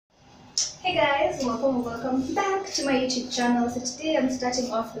Hey guys, welcome back to my YouTube channel. So today I'm starting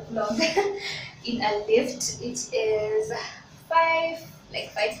off the vlog in a lift. It is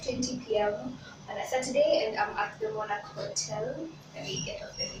 5:20 p.m. on a Saturday, and I'm at the Monarch Hotel. Let me get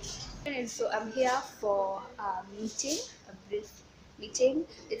off the lift. And so I'm here for a meeting, a brief meeting.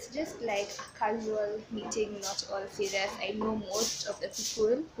 It's just like a casual meeting, not all serious. I know most of the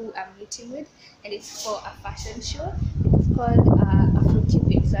people who I'm meeting with, and it's for a fashion show. It's called Afro Cupid.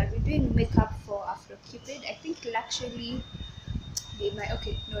 So I'll be doing makeup for Afro Cupid. I think it'll actually be my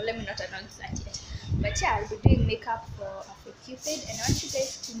let me not announce that yet. But yeah, I'll be doing makeup for Afro Cupid, and I want you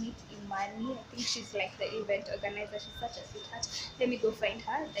guys to meet Imani. I think she's like the event organizer. She's such a sweetheart. Let me go find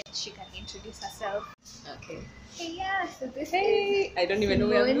her, then she can introduce herself. Okay. Hey, yeah, so this Hey, is I don't even know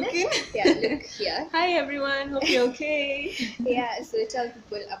where I'm Simone. looking. Yeah, look here. Hi everyone, hope you're okay. Yeah, so tell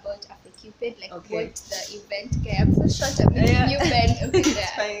people about Afro Cupid, like Okay. what the event. Okay, I'm so short. I'm making you bend over It's there.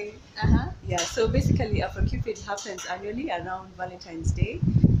 fine. Yeah, so basically Afro Cupid happens annually around Valentine's Day,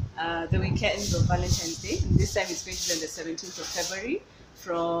 the weekend of Valentine's Day. And this time it's going to be on the 17th of February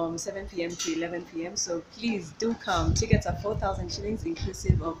from 7 p.m. to 11 p.m. So please do come. Tickets are 4,000 shillings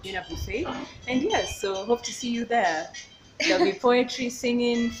inclusive of dinner buffet. And yes, so hope to see you there. There'll be poetry,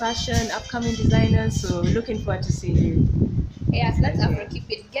 singing, fashion, upcoming designers. So looking forward to seeing you. Yes, that's Okay. Afro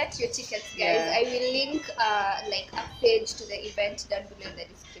Cupid. Get your tickets, guys. Yeah. I will link like a page to the event down below in the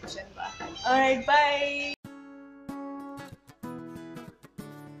description bar. All right, bye.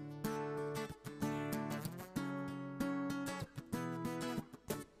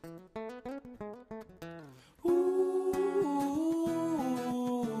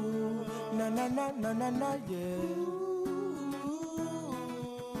 Na na na na na na yeah.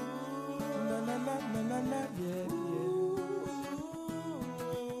 Na na na na na na yeah yeah.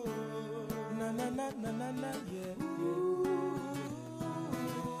 Na na na na na na yeah yeah.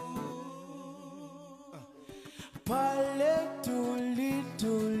 Pale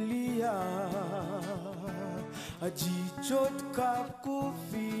tulitulia, jicho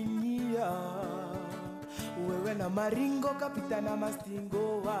kakufinyia, wewe na maringo kapitana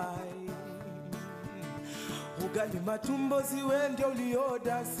mastingo wai. Ugali matumbo siwe ndio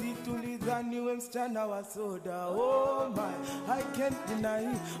ulioda, si tulidhani we msichana wa soda. Oh my, I can't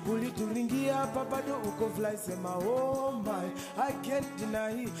deny, ulituringia hapa bado uko fly, sema oh my, I can't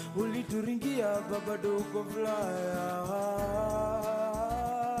deny, ulituringia hapa bado uko fly.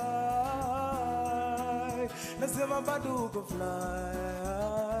 Nasema bado uko fly.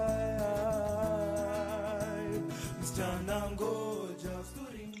 Msichana ngoja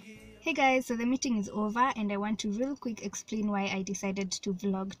turingia. Hey guys, so the meeting is over and I want to real quick explain why I decided to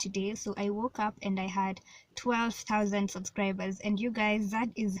vlog today. So I woke up and I had 12,000 subscribers, and you guys, that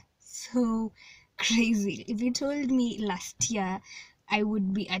is so crazy. If you told me last year I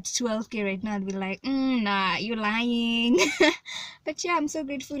would be at 12k right now, I'd be like, nah, you're lying. But yeah, I'm so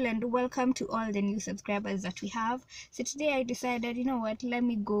grateful and welcome to all the new subscribers that we have. So today I decided, you know what, let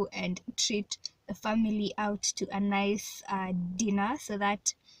me go and treat the family out to a nice dinner, so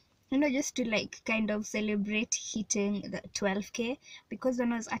that just to like kind of celebrate hitting the 12k, because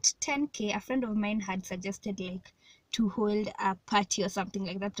when I was at 10k, a friend of mine had suggested like to hold a party or something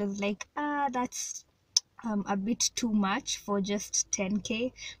like that. I was like, that's a bit too much for just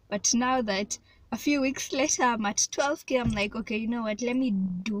 10k. But now that a few weeks later I'm at 12k, I'm like, okay, you know what, let me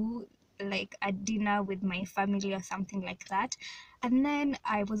do like a dinner with my family or something like that. And then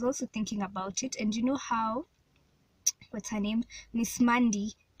I was also thinking about it, and you know how what's her name, Miss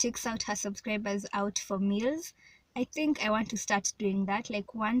Mandy, takes out her subscribers out for meals. I think I want to start doing that.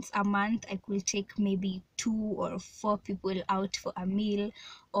 Like once a month, I could take maybe 2 or 4 people out for a meal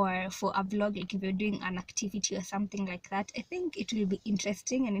or for a vlog. Like if you're doing an activity or something like that, I think it will be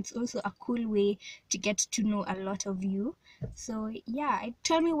interesting, and it's also a cool way to get to know a lot of you. So yeah,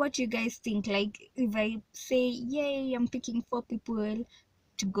 tell me what you guys think. Like if I say, yay, I'm picking 4 people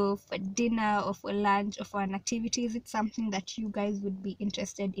to go for dinner or for lunch or for an activity, is it something that you guys would be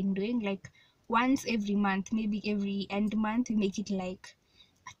interested in doing? Like once every month, maybe every end month, we make it like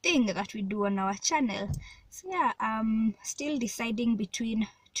a thing that we do on our channel. So yeah, still deciding between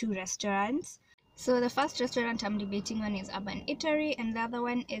 2 restaurants. So the first restaurant I'm debating on is Urban Eatery, and the other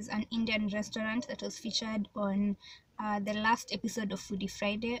one is an Indian restaurant that was featured on the last episode of Foodie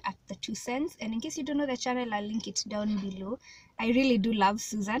Friday at the 2 Cents. And in case you don't know the channel, I'll link it down below. I really do love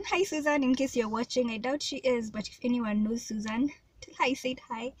Susan. Hi Susan, in case you're watching. I doubt she is, but if anyone knows Susan, tell her I said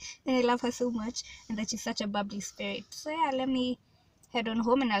hi, and I love her so much, and that she's such a bubbly spirit. So yeah, let me head on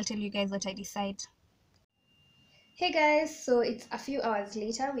home and I'll tell you guys what I decide. Hey guys, so it's a few hours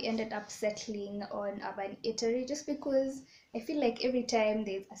later. We ended up settling on Urban Eatery just because I feel like every time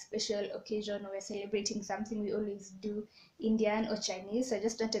there's a special occasion or we're celebrating something, we always do Indian or Chinese. So I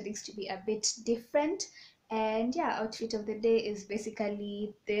just wanted this to be a bit different. And yeah, outfit of the day is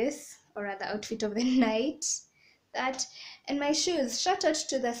basically this, or rather, outfit of the night. That and my shoes. Shout out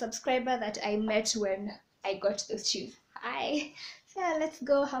to the subscriber that I met when I got those shoes. Hi. So yeah, let's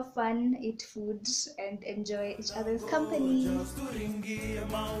go have fun, eat food, and enjoy each other's company. Turingie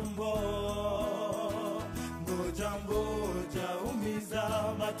maumbo, ngoja ngoja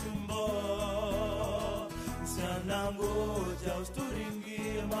umiza matumbo, sana ngoja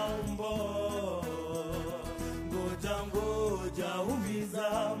usturingie maumbo, ngoja ngoja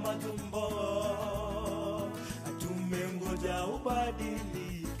umiza matumbo, tumengoja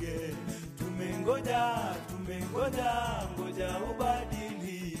ubadilike, tumengoja ngoja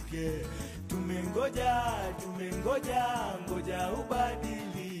ubadilike. Tumengoja ngoja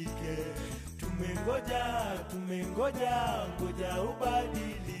ubadilike. Ngoja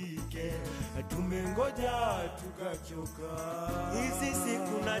ubadilike. Tumengoja tukachoka. Hizi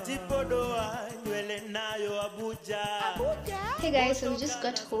siku najipodoa nywele nayo Abuja. Hey guys, so we just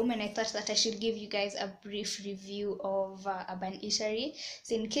got home and I thought that I should give you guys a brief review of Urban Eatery.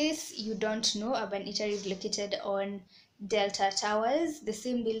 So in case you don't know, Urban Eatery is located on Delta Towers, the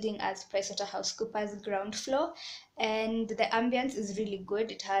same building as PricewaterhouseCoopers ground floor, and the ambience is really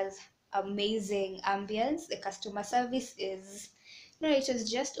good. It has amazing ambience. The customer service is, it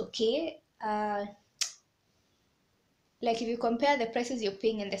was just okay. Like if you compare the prices you're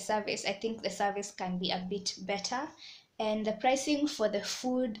paying and the service, I think the service can be a bit better. And the pricing for the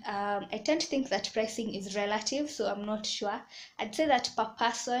food, I tend to think that pricing is relative, so I'm not sure. I'd say that per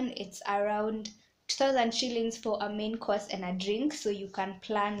person it's around 2,000 shillings for a main course and a drink, so you can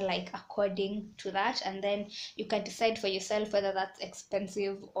plan like according to that, and then you can decide for yourself whether that's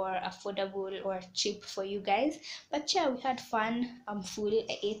expensive or affordable or cheap for you guys. But yeah, we had fun. I'm full.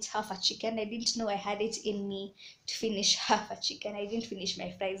 I ate half a chicken. I didn't know I had it in me to finish half a chicken. I didn't finish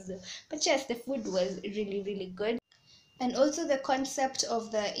my fries though. But yes, the food was really, really good. And also the concept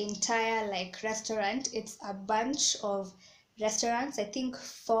of the entire like restaurant, it's a bunch of restaurants, I think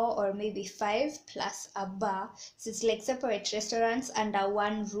 4 or maybe 5 plus a bar, so it's like separate restaurants under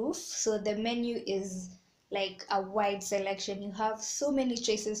one roof. So the menu is like a wide selection. You have so many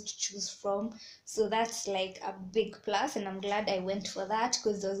choices to choose from, so that's like a big plus, and I'm glad I went for that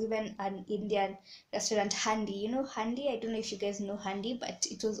because there was even an Indian restaurant, Handi. You know Handi? I don't know if you guys know Handi, but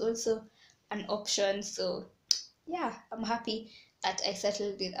it was also an option. So yeah, I'm happy that I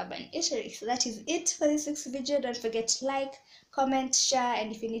settled with Urban Eatery. So that is it for this week's video. Don't forget to like, comment, share,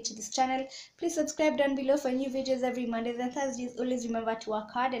 and if you're new to this channel, please subscribe down below for new videos every Mondays and Thursdays. Always remember to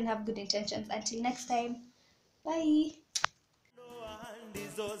work hard and have good intentions. Until next time, bye.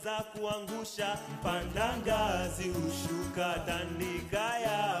 Ndizo za kuangusha, mpanda ngazi hushuka, tandika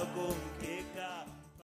ya